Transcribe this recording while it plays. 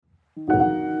How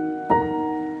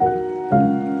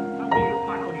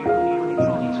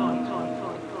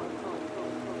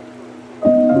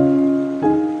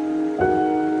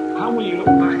will you look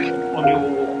back on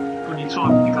your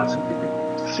time when you've had some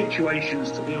different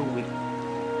situations to deal with?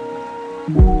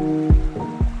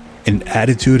 An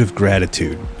attitude of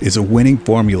gratitude is a winning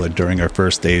formula during our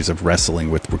first days of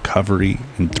wrestling with recovery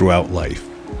and throughout life.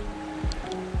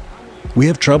 We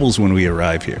have troubles when we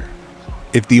arrive here.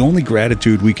 If the only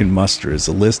gratitude we can muster is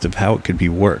a list of how it could be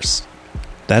worse,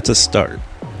 that's a start.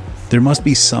 There must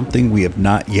be something we have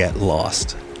not yet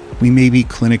lost. We may be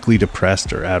clinically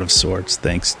depressed or out of sorts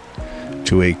thanks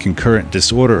to a concurrent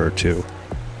disorder or two.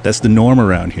 That's the norm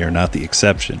around here, not the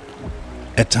exception.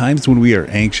 At times when we are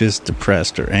anxious,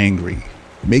 depressed, or angry,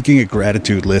 making a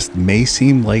gratitude list may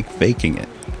seem like faking it.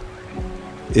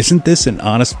 Isn't this an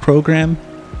honest program?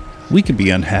 We can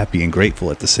be unhappy and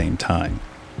grateful at the same time.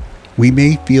 We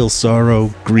may feel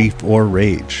sorrow, grief, or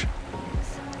rage.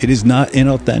 It is not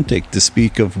inauthentic to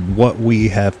speak of what we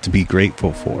have to be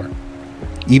grateful for,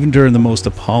 even during the most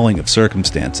appalling of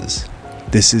circumstances.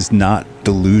 This is not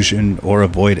delusion or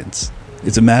avoidance.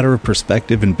 It's a matter of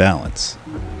perspective and balance.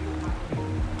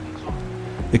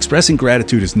 Expressing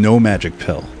gratitude is no magic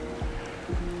pill.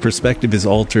 Perspective is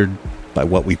altered by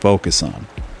what we focus on.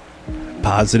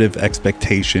 Positive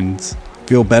expectations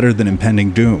feel better than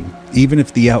impending doom, even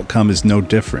if the outcome is no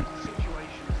different.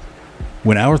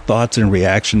 When our thoughts and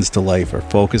reactions to life are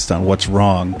focused on what's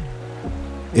wrong,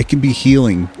 it can be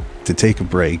healing to take a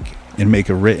break and make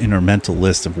a written or mental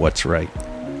list of what's right.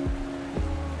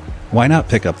 Why not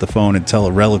pick up the phone and tell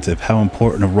a relative how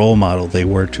important a role model they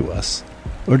were to us?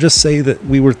 Or just say that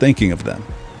we were thinking of them.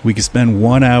 We could spend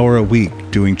 1 hour a week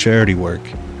doing charity work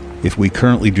if we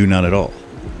currently do none at all.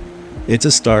 It's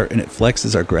a start and it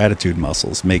flexes our gratitude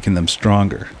muscles, making them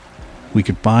stronger. We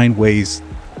could find ways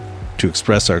to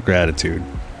express our gratitude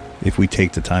if we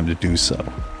take the time to do so.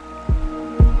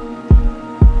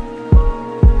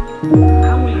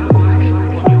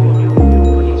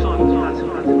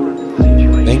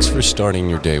 Thanks for starting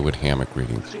your day with hammock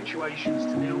readings.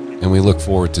 And we look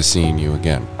forward to seeing you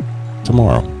again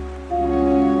tomorrow.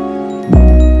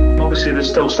 Obviously, there's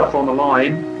still stuff on the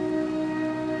line.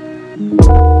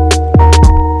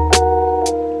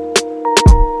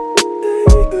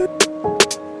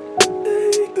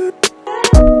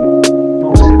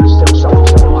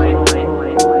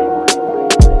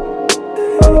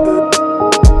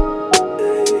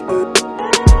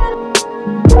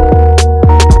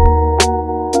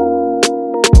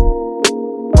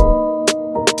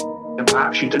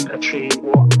 Perhaps you didn't achieve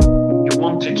what you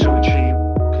wanted to achieve.